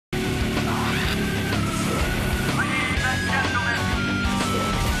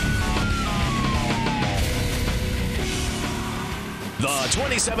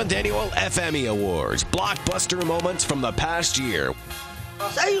27th Annual Emmy Awards. Blockbuster moments from the past year.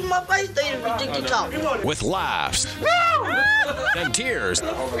 Say you my face, they ridiculous talk. With laughs and tears.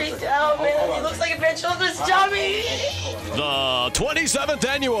 Freaked out, man. He looks like a bad children's dummy. The 27th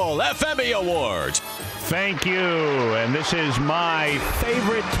Annual Emmy Awards. Thank you. And this is my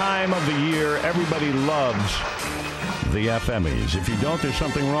favorite time of the year. Everybody loves the Emmys. If you don't, there's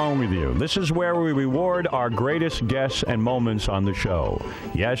something wrong with you. This is where we reward our greatest guests and moments on the show.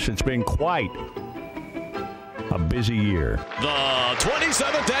 Yes, it's been quite a busy year. The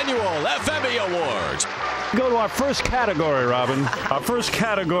 27th Annual Emmy Awards. Go to our first category, Robin. Our first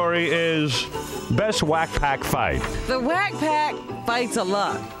category is Best Whack Pack Fight. The Whack Pack fights a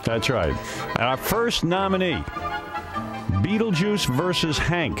lot. That's right. And our first nominee, Beetlejuice versus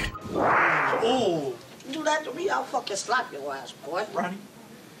Hank. Ooh. You do that to me, I'll fucking slap your ass, boy. Ronnie.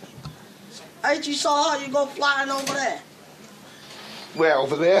 Ain't you saw her? You go flying over there. Where,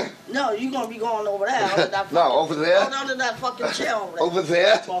 over there? No, you gonna be going over there. Under that fucking, No, over there? Under that fucking chair over there. Over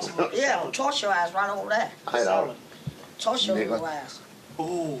there? Yeah, I'll toss your ass right over there. I know. Toss your Nigga. little ass.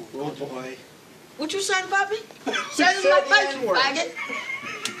 Oh boy. What you saying, Bobby? Say it in my face, you faggot.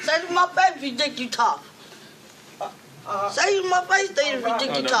 Say it in my face if you think you tough. Say it in my face, they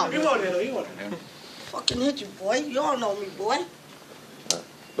think you tough. You want it, you want it. Fucking hit you, boy. You don't know me, boy.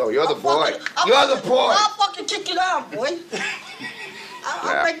 No, you're the boy. You're the boy. I'll fucking kick you down, boy.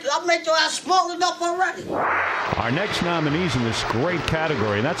 I'll make your ass small enough already. Our next nominees in this great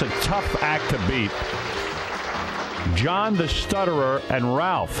category, and that's a tough act to beat, John the Stutterer and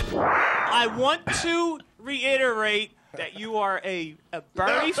Ralph. I want to reiterate that you are a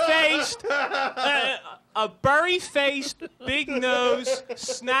burry-faced, big-nosed,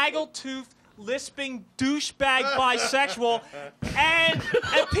 snaggle-toothed, lisping douchebag bisexual, and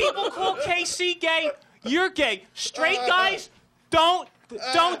people call KC gay. You're gay. Straight guys don't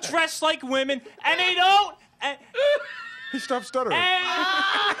dress like women, and they don't. He stopped stuttering. And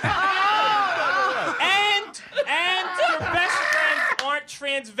your best friends aren't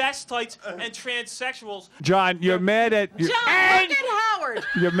transvestites and transsexuals. John, you're mad at John, look at Howard.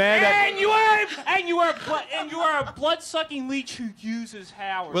 You're mad at You are a blood-sucking leech who uses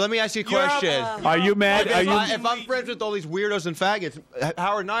Howard. Well, let me ask you a question. Are you mad? If I'm friends with all these weirdos and faggots,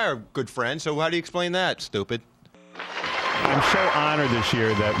 Howard and I are good friends, so how do you explain that, stupid? I'm so honored this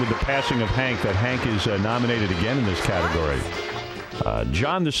year that with the passing of Hank, that Hank is nominated again in this category.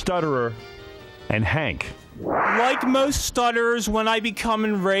 John the Stutterer and Hank. Like most stutterers, when I become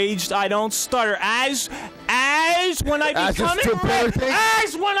enraged, I don't stutter. As when I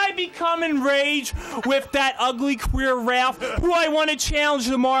become enraged with that ugly queer Ralph, who I want to challenge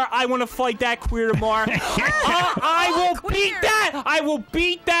tomorrow, I want to fight that queer tomorrow. I will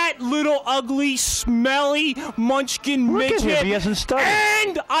beat that little ugly, smelly munchkin midget. Look at him, he hasn't stuttered.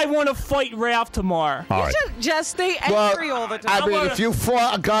 And I want to fight Ralph tomorrow. All right. You should just stay angry all the time. I mean, if you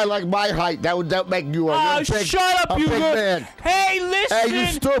fought a guy like my height, that would make you a big, shut up, you big little man. Hey, listen. Hey,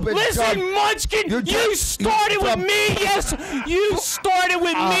 you stupid Listen, son. Munchkin. You started with me. Yes, you started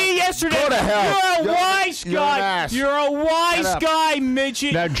with me yesterday. Go to hell. You're a wise You're an guy. ass. You're a wise Shut up. guy,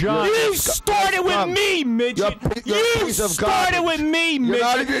 midget. Now, John, you started with me, midget. You're a You piece of started garbage. with me, midget. You're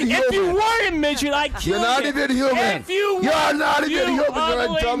not even If you human. weren't a midget, I'd kill you. You're not even human. If you You're weren't, not even you human. You're a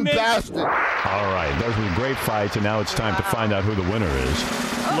ugly dumb midget. bastard. All right, those were great fights, and now it's time to find out who the winner is.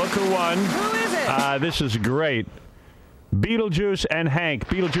 Look who won. Who is it? This is great. Beetlejuice and Hank.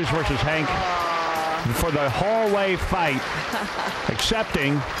 Beetlejuice versus Hank for the hallway fight.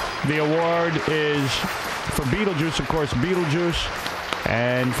 Accepting the award is for Beetlejuice, of course, Beetlejuice,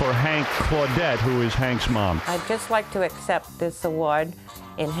 and for Hank, Claudette, who is Hank's mom. I'd just like to accept this award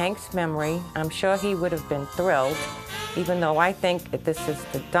in Hank's memory. I'm sure he would have been thrilled, even though I think that this is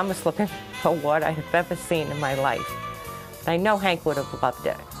the dumbest looking award I have ever seen in my life. I know Hank would have loved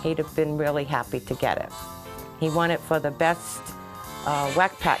it. He'd have been really happy to get it. He won it for the best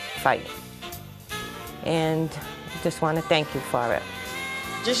whack pack fight. And just want to thank you for it.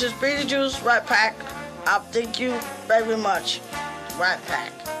 This is Beetlejuice, Rat Pack. I thank you very much, Rat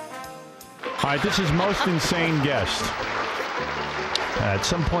Pack. All right, this is Most Insane Guest. At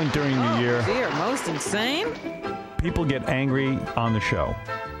some point during the year, Dear, most insane? people get angry on the show.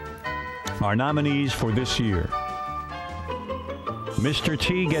 Our nominees for this year. Mr.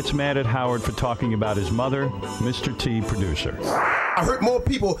 T gets mad at Howard for talking about his mother. Mr. T, producer. I hurt more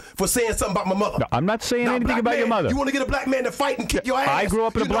people for saying something about my mother. No, I'm not saying anything about your mother. You want to get a black man to fight and kick your ass? I grew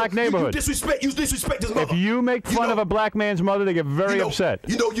up in a black neighborhood. You disrespect his mother. If you make fun of a black man's mother, they get very upset.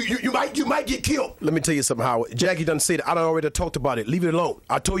 You might get killed. Let me tell you something, Howard. Jackie done said it. I done already talked about it. Leave it alone.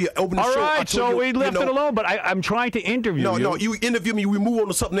 I told you open the show. All right, so we left it alone. But I'm trying to interview you. No, you interview me. We move on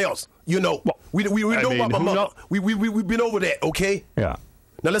to something else. We know about my mother. We've been over that. Okay. Yeah.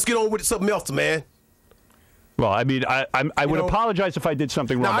 Now let's get on with something else, man. Well, I mean, I would apologize if I did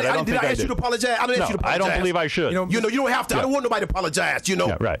something wrong, but I don't think I did. Did I ask you to apologize? I didn't ask you to apologize. I don't believe I should. You don't have to. I don't want nobody to apologize.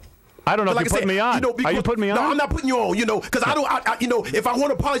 Yeah, right. I don't know if you're putting me on. Are you putting me on? No, I'm not putting you on. Because I don't. If I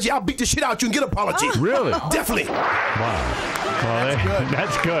want an apology, I'll beat the shit out you and get an apology. Really? Definitely. Wow. Well,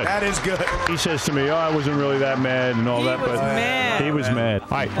 that's good. That is good. He says to me, I wasn't really that mad and all that, but mad. He was mad. All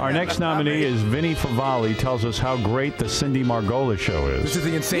right, our next nominee is Vinny Favale. Tells us how great the Cindy Margolis show is. This is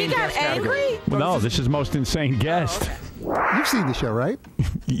the insane guest category. Well, no, this is most insane guest. You've seen the show, right?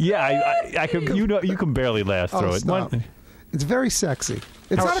 Yeah, I could. You can barely last through it. Stop. It's very sexy.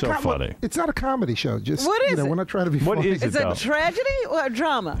 It's not so funny. It's not a comedy show. Just what is it? We're not trying to be funny. What is it? Is it a tragedy or a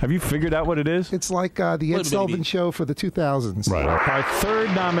drama? Have you figured out what it is? It's like the Ed Sullivan Show for the 2000s. Right. Our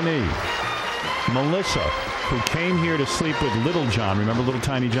third nominee, Melissa, who came here to sleep with Little John. Remember Little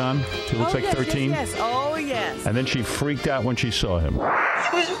Tiny John? He looks like 13. Yes. Oh yes. And then she freaked out when she saw him.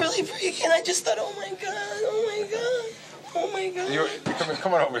 It was really freaky, and I just thought, oh my god, oh my god, oh my god.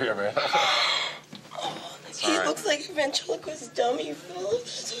 Come on over here, man. He looks like a ventriloquist dummy, Philip.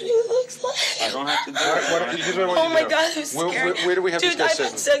 That's what he looks like. I don't have to do it. Oh my God, it was scary. Where do we have Dude, this guy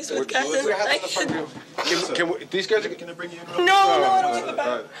I've had sex with guys and these guys can I bring you in? No, I don't give a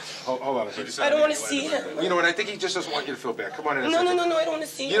bad. Hold on a second. I don't want to see him. You know what? I think he just doesn't want you to feel bad. Come on in. No, I don't want to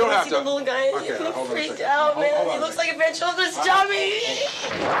see him. You don't have to. I want to see the little guy. Okay, He hold on a freaked second. out, man. Hold He on looks a like a ventriloquist dummy.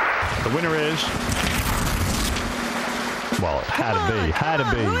 The winner is. Well, it had to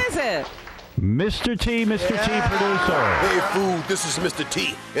be. Who is it? Mr. T, producer. Hey, fool, this is Mr.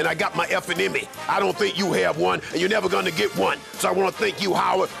 T, and I got my effing Emmy. I don't think you have one, and you're never going to get one. So I want to thank you,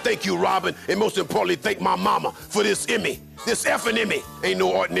 Howard, thank you, Robin, and most importantly, thank my mama for this Emmy. This effing Emmy. Ain't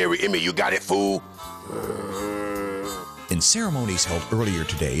no ordinary Emmy. You got it, fool? In ceremonies held earlier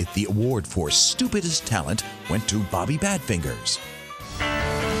today, the award for stupidest talent went to Bobby Badfingers.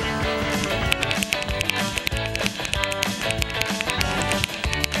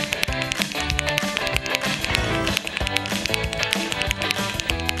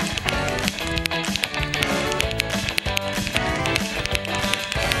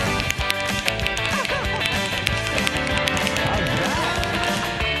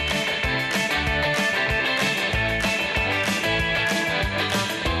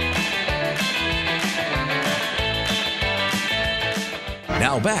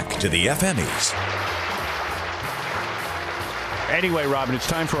 Now back to the FMEs. Anyway, Robin, it's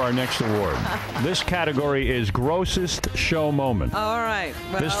time for our next award. This category is Grossest Show Moment. All right.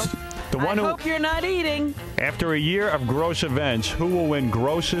 Well, I hope you're not eating. After a year of gross events, who will win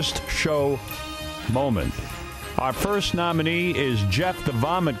Grossest Show Moment? Our first nominee is Jeff the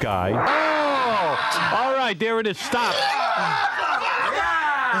Vomit Guy. Oh! All right, there it is. Stop.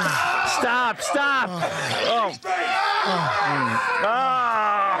 Stop. Oh.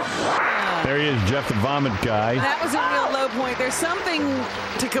 There he is, Jeff the Vomit Guy. That was a real low point. There's something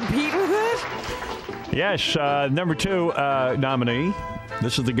to compete with it? Yes, number 2 nominee.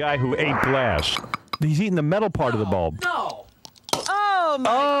 This is the guy who ate glass. He's eating the metal part of the bulb. No. Oh, my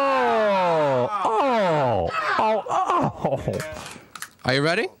God. Are you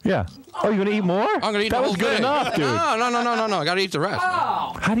ready? Yeah. Oh, you're going to eat more? I'm going to eat that the whole was good thing. enough, dude. No. I got to eat the rest.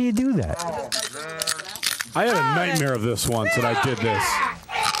 Oh. How do you do that? I had a nightmare of this once, and I did this.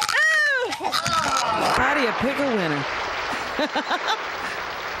 How do you pick a winner?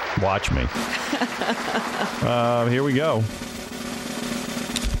 Watch me. Here we go.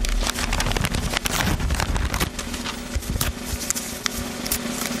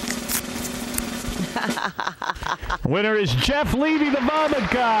 Winner is Jeff Levy, the Vomit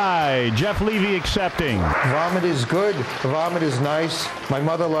Guy. Jeff Levy accepting. Vomit is good. Vomit is nice. My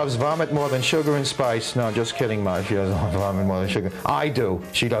mother loves vomit more than sugar and spice. No, just kidding, Ma. She doesn't love vomit more than sugar. I do.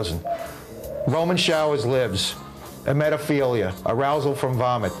 She doesn't. Roman showers lives. Emetophilia. Arousal from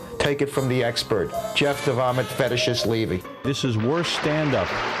vomit. Take it from the expert. Jeff the Vomit Fetishist Levy. This is worst stand-up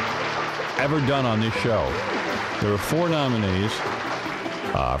ever done on this show. There are 4 nominees.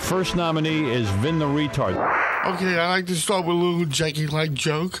 First nominee is Vin the Retard. Okay, I like to start with a little Jackie-like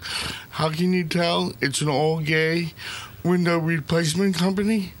joke. How can you tell it's an all-gay window replacement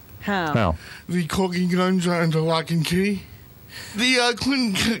company? How? The caulking guns are under lock and key. The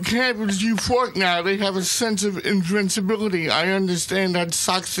Clinton campers euphoric now. They have a sense of invincibility. I understand that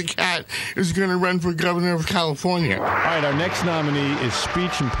Socks the Cat is going to run for governor of California. All right, our next nominee is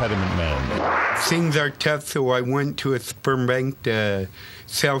Speech Impediment Man. Things are tough, so I went to a sperm bank to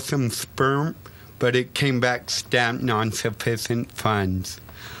sell some sperm, but it came back stamped non-sufficient funds.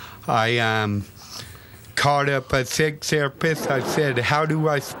 I called up a sex therapist. I said, how do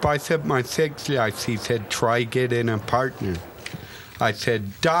I spice up my sex life? He said, try getting a partner. I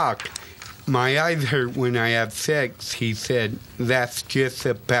said, Doc, my eyes hurt when I have sex. He said, that's just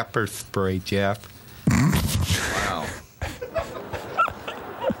a pepper spray, Jeff. Wow.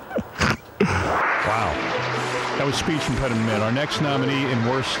 Wow. That was Speech Impediment Man. Our next nominee in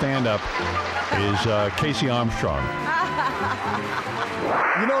Worst Stand-Up is Casey Armstrong.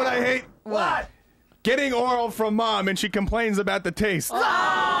 You know what I hate? What? Getting oral from Mom and she complains about the taste. I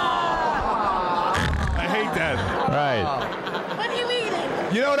hate that. Right. What are you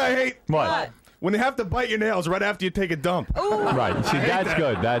eating? You know what I hate? What? When they have to bite your nails right after you take a dump. Right. See, I hate that's that.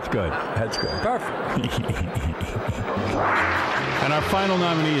 good. That's good. That's good. Perfect. And our final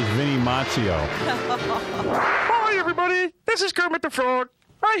nominee is Vinny Mazzio. Hi, everybody. This is Kermit the Frog.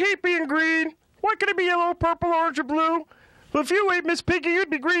 I hate being green. Why could it be yellow, purple, orange, or blue? Well, if you ate Miss Piggy, you'd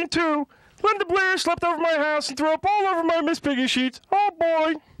be green, too. Linda Blair slept over my house and threw up all over my Miss Piggy sheets. Oh,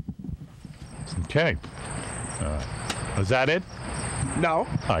 boy. Okay. Is that it? No. All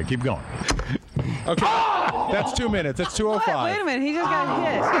right, keep going. Okay. That's 2 minutes. That's 2:05. Wait a minute, he just got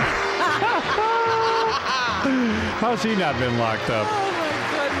hit. How's he not been locked up?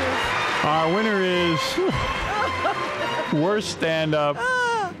 Oh, Our winner is Worst Stand-Up.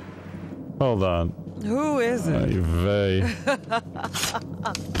 Hold on. Who is it? Ay vey.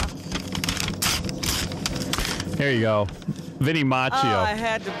 There you go. Vinny Mazzio. Oh, I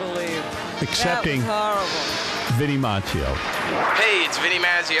had to believe. Accepting That was horrible. Vinny Mazzio. Hey, it's Vinny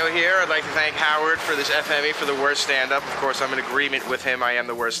Mazzio here. I'd like to thank Howard for this FME for the worst stand-up. Of course, I'm in agreement with him. I am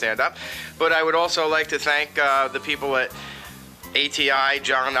the worst stand-up. But I would also like to thank the people at ATI,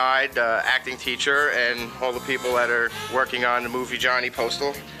 John Ide, acting teacher, and all the people that are working on the movie Johnny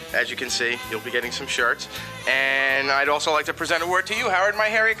Postal. As you can see, you'll be getting some shirts. And I'd also like to present a word to you, Howard, my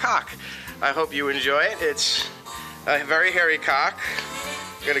hairy cock. I hope you enjoy it. It's a very hairy cock.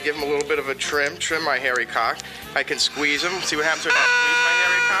 I'm going to give him a little bit of a trim my hairy cock. I can squeeze him. See what happens when I squeeze my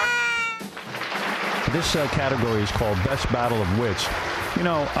hairy cock? This category is called Best Battle of Wits. You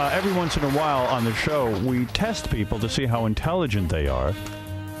know, every once in a while on the show, we test people to see how intelligent they are.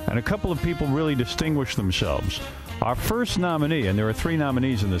 And a couple of people really distinguish themselves. Our first nominee, and there are 3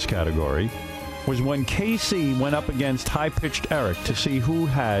 nominees in this category, was when Casey went up against high-pitched Eric to see who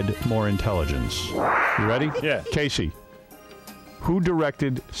had more intelligence. You ready? Yeah. Casey, who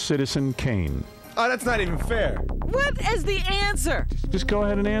directed Citizen Kane? Oh, that's not even fair. What is the answer? Just go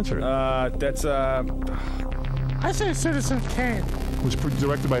ahead and answer it. That's I say Citizen Kane. Was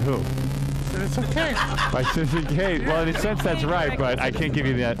directed by who? Citizen Kane. By Citizen Kane. Well, in a sense, that's right, but I can't give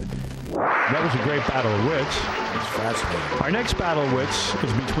you that. That was a great battle of wits. It's fascinating. Our next battle of wits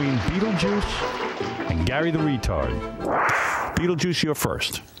is between Beetlejuice and Gary the Retard. Beetlejuice, you're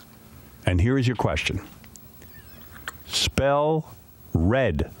first. And here is your question. Spell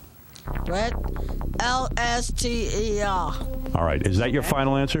red. Red. L-S-T-E-R. All right. Is that your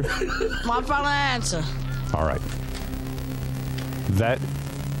final answer? My final answer. All right.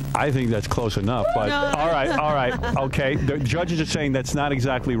 I think that's close enough, but No. all right, okay. The judges are saying that's not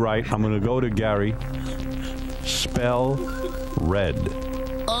exactly right. I'm going to go to Gary. Spell red.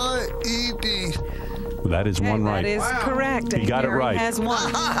 R-E-D. That is one right. That is correct. He got it Gary right. has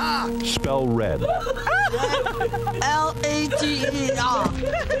one. Spell red. L-E-T-E-R.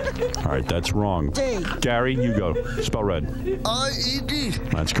 All right, that's wrong. D. Gary, you go. Spell red. R-E-D.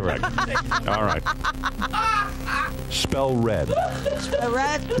 That's correct. All right. Spell red.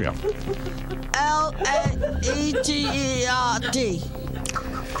 Red. Yeah. L-A-E-T-E-R-D.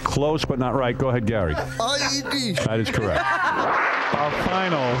 Close, but not right. Go ahead, Gary. R-E-D. That is correct. Our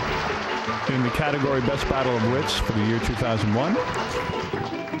final in the category Best Battle of Wits for the year 2001.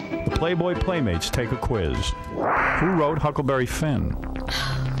 The Playboy Playmates take a quiz. Who wrote Huckleberry Finn?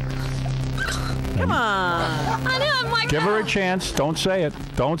 Come on. I know, I'm like, Give her a chance. Don't say it.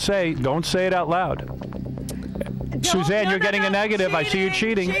 Don't say it out loud. Suzanne, you're getting a negative. I see you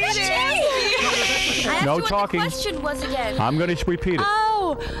cheating. I asked No you what talking. the question was again. I'm going to repeat it.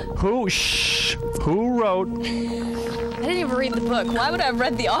 Oh, Who wrote? I didn't even read the book. Why would I have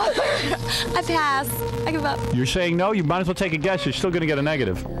read the author? I pass. I give up. You're saying no? You might as well take a guess. You're still going to get a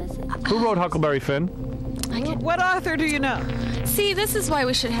negative. Who wrote Huckleberry Finn? What author do you know? See, this is why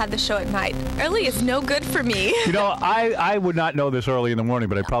we should have the show at night. Early is no good for me. You know, I would not know this early in the morning,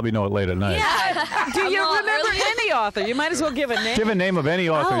 but I probably know it late at night. Yeah. Do you remember any author? You might as well give a name. Give a name of any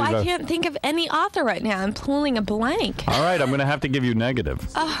author. Oh, I can't think of any author right now. I'm pulling a blank. All right, I'm going to have to give you negative.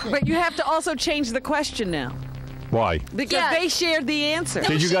 But you have to also change the question now. Why? Because they shared the answer. No,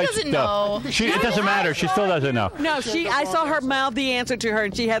 Did you she guys, doesn't no. know. It doesn't matter. She still doesn't know. No, I saw her mouth the answer to her,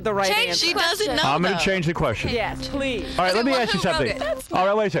 and she had the right answer. She doesn't know. I'm going to change the question. Yes, please. All right, let me ask you something. All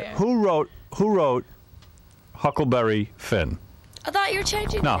right, wait a second. Who wrote Huckleberry Finn? I thought you were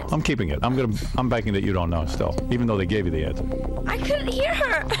changing No, it. I'm keeping it. I'm banking that you don't know still, even though they gave you the answer. I couldn't hear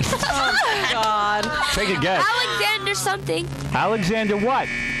her. Oh, my God. Take a guess. Alexander something. Alexander what?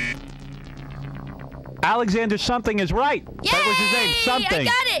 Alexander something is right. Yay! That was his name, something. I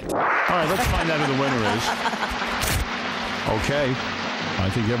got it. All right, let's find out who the winner is. Okay. I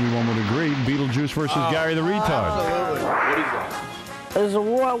think everyone would agree. Beetlejuice versus Gary the Retard. Absolutely. What is that? There's a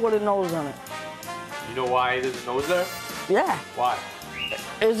wart with a nose on it. You know why there's a nose there? Yeah. Why?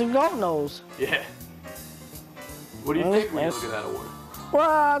 It's a goat nose. Yeah. What do you think when you look at that award? Well,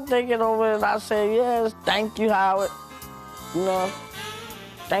 I think it over and I say, yes, thank you, Howard. You know,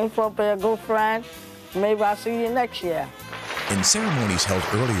 thanks for being a good friend. Maybe I'll see you next year. In ceremonies held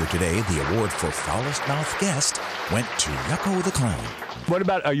earlier today, the award for foulest mouth guest went to Yucko the Clown. What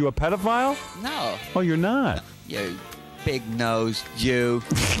about, are you a pedophile? No. Oh, you're not. You big nose Jew.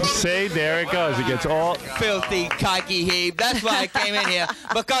 See, there it goes. It gets all... Filthy, cocky heap. That's why I came in here.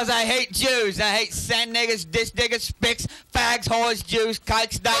 Because I hate Jews. I hate sand niggers, dish diggers, spicks, fags, whores, Jews,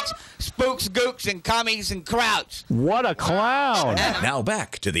 kikes, dykes, spooks, gooks, and commies and krauts. What a clown. Now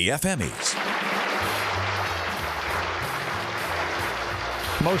back to the FMEs.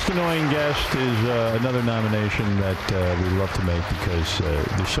 Most annoying guest is another nomination that we love to make because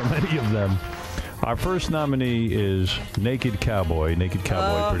there's so many of them. Our first nominee is Naked Cowboy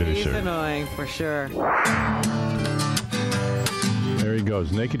producer. He's annoying for sure. There he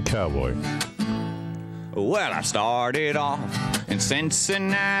goes, Naked Cowboy. Well, I started off in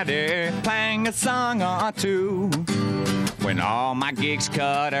Cincinnati playing a song or two. When all my gigs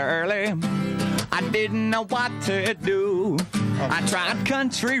cut early, I didn't know what to do. I tried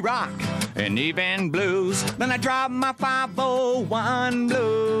country rock and even blues. Then I dropped my 501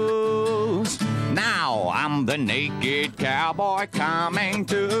 blues. Now I'm the Naked Cowboy coming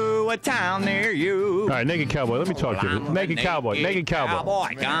to a town near you. All right, Naked Cowboy, let me talk to you. Naked Cowboy.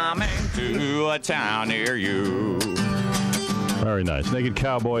 Cowboy coming to a town near you. Very nice. Naked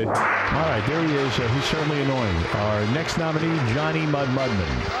Cowboy. All right, there he is. He's certainly annoying. Our next nominee, Johnny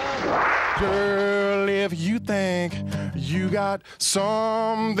Mudmudman. Girl, if you think you got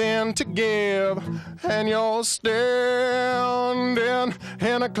something to give and you're standing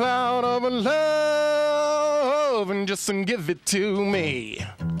in a cloud of love and just give it to me.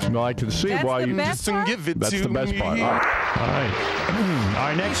 Well, I can see why you just give it That's to the best me. part. All right.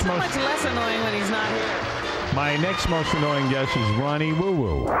 Our next He's so most much less annoying when he's not here. My next most annoying guest is Ronnie Woo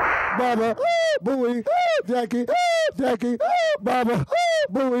Woo. Baba, Bowie, Jackie, Jackie, Baba,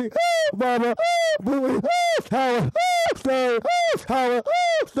 Bowie, Baba, Bowie, Howard, Howard, Howard,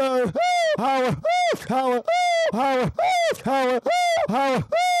 Howard, Howard, Howard, Howard, Howard, Howard,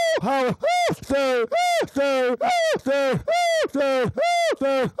 Howard, sir,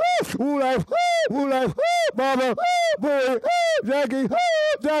 Woo-life, Baba, Bowie, Jackie,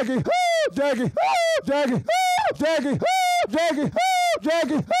 Jackie, Jackie, Jackie, Jackie, Jackie,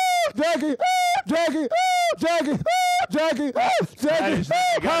 Jackie, Jackie, Jackie, Jackie, Jackie, Jackie,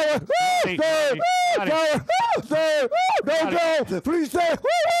 Howard, don't go, please stay.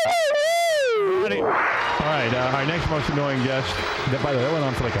 All right, our next most annoying guest. By the way, that went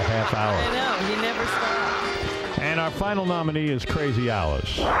on for like a half hour. I know, he never stopped. And our final nominee is Crazy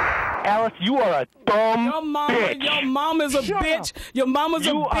Alice. Alice, you are a dumb bitch. Your mom is a bitch. Your mama's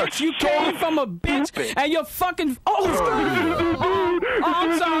a bitch. You came from a bitch. And your fucking... Oh,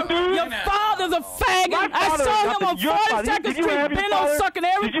 I'm sorry. Your father's a faggot. I saw him on 42nd Street, been on sucking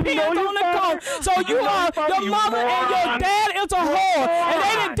every pin on the cone. So you are... Your mother and your dad is a whore. And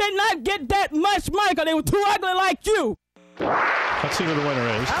they did not get that much money because they were too ugly like you. Let's see who the winner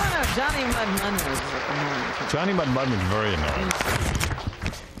is. I don't know. Johnny Mudmudman is annoying. Johnny Mudmudman is very annoying.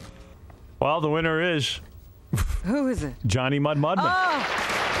 Well, the winner is... Who is it? Johnny Mudmudman. Oh!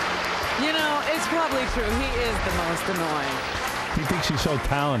 You know, it's probably true. He is the most annoying. He thinks he's so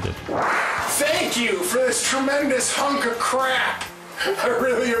talented. Thank you for this tremendous hunk of crap. I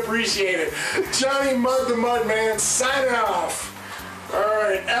really appreciate it. Johnny Mud the Mudman signing off. All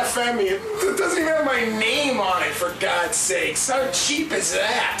right, FME. It doesn't even have my name on it, for God's sakes. How cheap is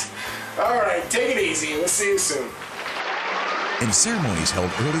that? All right, take it easy. We'll see you soon. In ceremonies held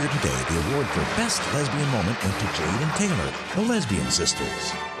earlier today, the award for Best Lesbian Moment went to Jade and Taylor, the lesbian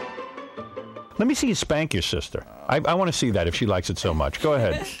sisters. Let me see you spank your sister. I want to see that if she likes it so much. Go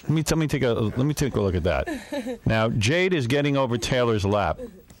ahead. Let me take a look at that. Now Jade is getting over Taylor's lap.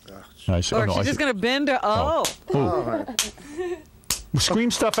 Or she's just going to bend her. Oh. Scream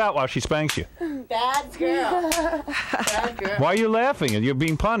stuff out while she spanks you. Bad girl. Bad girl. Why are you laughing? You're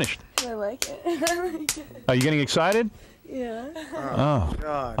being punished. I like it. Are you getting excited? Yeah. Oh,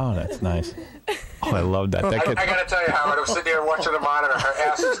 God. Oh, that's nice. Oh, I love that. I got to tell you, Howard, I was sitting there watching the monitor. Her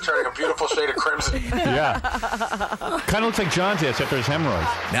ass is turning a beautiful shade of crimson. Yeah. Kind of looks like John's ass after his hemorrhoids.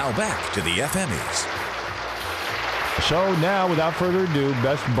 Now back to the FMEs. So now, without further ado,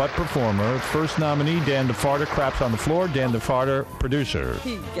 Best Butt Performer. First nominee, Dan the Farter, craps on the floor. Dan the Farter, producer.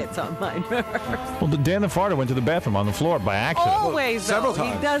 He gets on my nerves. Well, Dan the Farter went to the bathroom on the floor by accident. Always, Several though.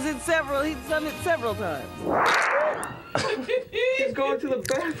 times. He does it several. He's done it several times. He's going to the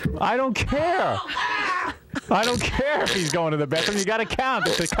bathroom. I don't care. I don't care if he's going to the bathroom. You got to count.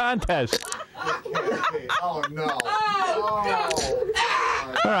 It's a contest. Oh, no.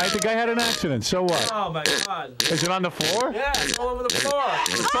 All right, the guy had an accident. So what? Oh, my God. Is it on the floor? Yeah, it's all over the floor.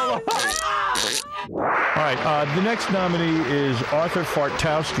 All right, the next nominee is Arthur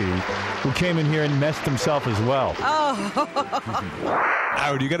Fartowski, who came in here and messed himself as well.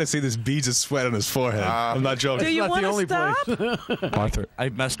 Howard, you got to see this beads of sweat on his forehead. I'm not joking. Do you want to stop? Arthur, I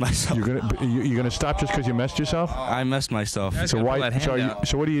messed myself. You're gonna stop just because you messed yourself? I messed myself. So why?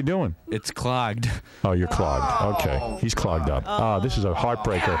 So what are you doing? It's clogged. Oh, you're clogged. Okay, he's clogged up. This is a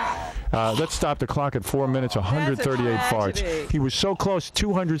heartbreaker. Let's stop the clock at 4 minutes, 138 farts. He was so close.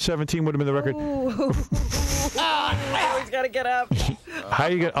 217 would have been the record. He's got to get up. How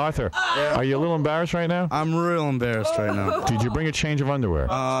you get, Arthur? Are you a little embarrassed right now? I'm real embarrassed right now. Did you bring a change of underwear?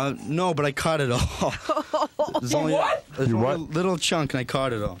 No, but I cut it off. There's only a little chunk, and I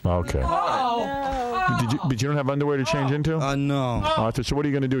cut it off. Okay. But you don't have underwear to change into? No. Arthur, so what are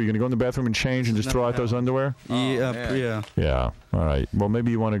you going to do? You're going to go in the bathroom and change and just throw out those underwear? Yeah. Yeah. All right. Well,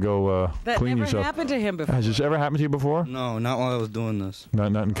 maybe you want to go That clean never yourself. happened to him before. Has this ever happened to you before? No, not while I was doing this.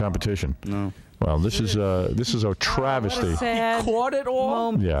 Not in competition. No. Well, this is a travesty. Sad He caught it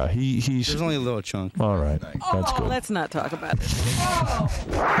all? Yeah, he's. There's only a little chunk. All right, that's good. Let's not talk about this.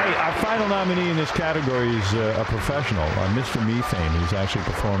 Hey, our final nominee in this category is a professional, Mr. Methane, who's actually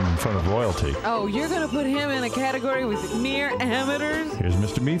performed in front of royalty. Oh, you're going to put him in a category with mere amateurs? Here's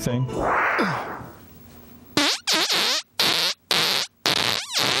Mr. Methane.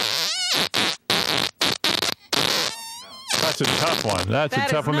 That's a tough one. That's a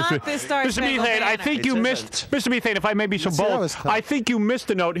tough one, Mr. Mr. Methane. I think you missed, Mr. Methane. If I may be so bold, I think you missed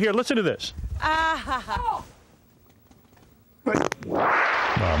a note. Here, listen to this. Wow,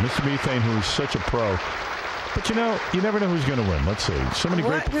 Mr. Methane, who is such a pro. But you know, you never know who's going to win. Let's see. So many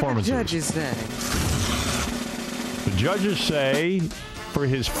great performances. What did the judges say? The judges say, for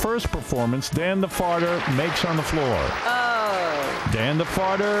his first performance, Dan the Farter makes on the floor. Oh. Dan the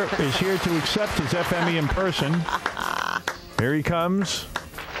Farter is here to accept his FME in person. Here he comes.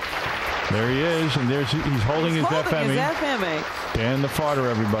 There he is, and he's holding his FME. Dan the Farter,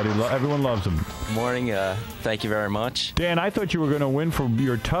 everybody. Everyone loves him. Good morning. Thank you very much. Dan, I thought you were going to win for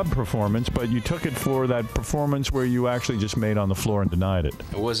your tub performance, but you took it for that performance where you actually just made on the floor and denied it.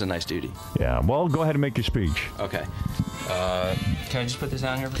 It was a nice duty. Yeah, well, go ahead and make your speech. Okay. Can I just put this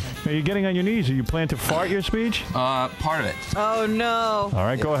down here? Now, you're getting on your knees. Are you planning to fart your speech? Part of it. Oh, no. All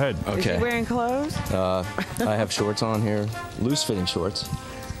right, go ahead. Okay. Is he wearing clothes? I have shorts on here, loose-fitting shorts.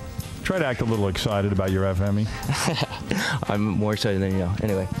 Try to act a little excited about your FME. I'm more excited than you know.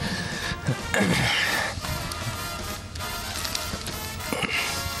 Anyway.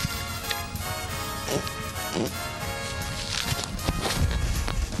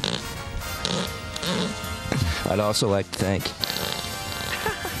 I'd also like to thank...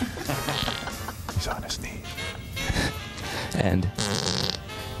 He's on his knees. And...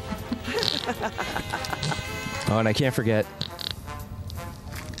 Oh, and I can't forget...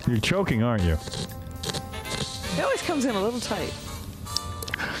 You're choking, aren't you? It always comes in a little tight.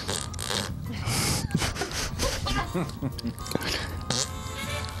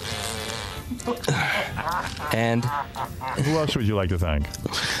 And... Who else would you like to thank?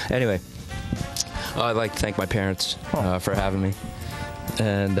 Anyway, I'd like to thank my parents for having me.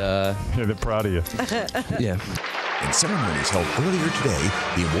 And, yeah, they're proud of you. Yeah. In ceremonies held earlier today,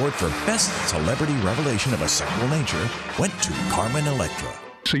 the award for Best Celebrity Revelation of a Sexual Nature went to Carmen Electra.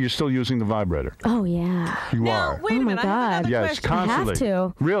 So you're still using the vibrator? Oh, yeah. You are? Wait a minute, God. Yes, constantly. I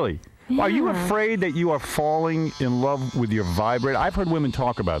have to. Really? Yeah. Are you afraid that you are falling in love with your vibrator? I've heard women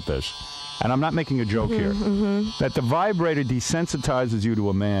talk about this. and I'm not making a joke here, that the vibrator desensitizes you to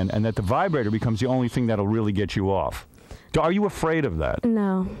a man, and that the vibrator becomes the only thing that'll really get you off. Are you afraid of that?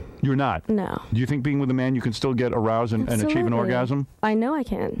 No. You're not? No. Do you think being with a man you can still get aroused and achieve an orgasm? I know I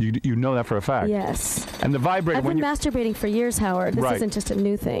can. You know that for a fact? Yes. And the vibrator... I've been masturbating for years, Howard. This isn't just a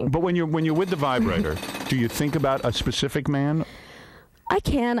new thing. But when you're with the vibrator, do you think about a specific man? I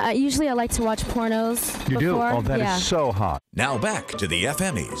can. Usually I like to watch pornos. You do? before. Oh, that is so hot. Now back to the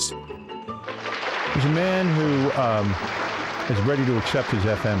FMEs. There's a man who is ready to accept his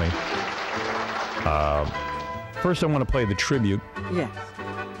FME. First, I want to play the tribute. Yes.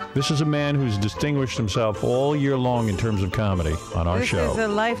 This is a man who's distinguished himself all year long in terms of comedy on our show. This is a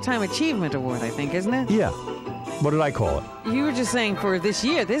Lifetime Achievement Award, I think, isn't it? Yeah. What did I call it? You were just saying for this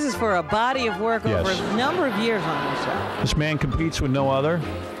year. This is for a body of work over a number of years on the show. This man competes with no other.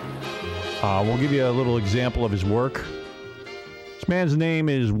 We'll give you a little example of his work. This man's name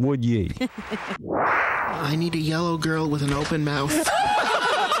is Wood Yee. I need a yellow girl with an open mouth.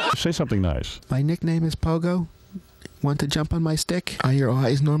 Say something nice. My nickname is Pogo. Want to jump on my stick? Are your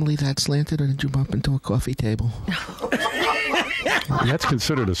eyes normally that slanted, or did you bump into a coffee table? That's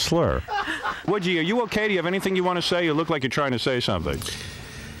considered a slur. Woodgie, are you okay? Do you have anything you want to say? You look like you're trying to say something.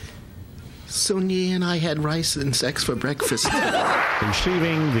 Sun Yi and I had rice and sex for breakfast.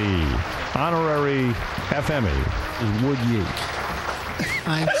 Receiving the honorary FME is Wood Yee.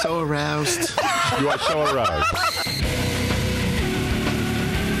 I'm so aroused. You are so aroused.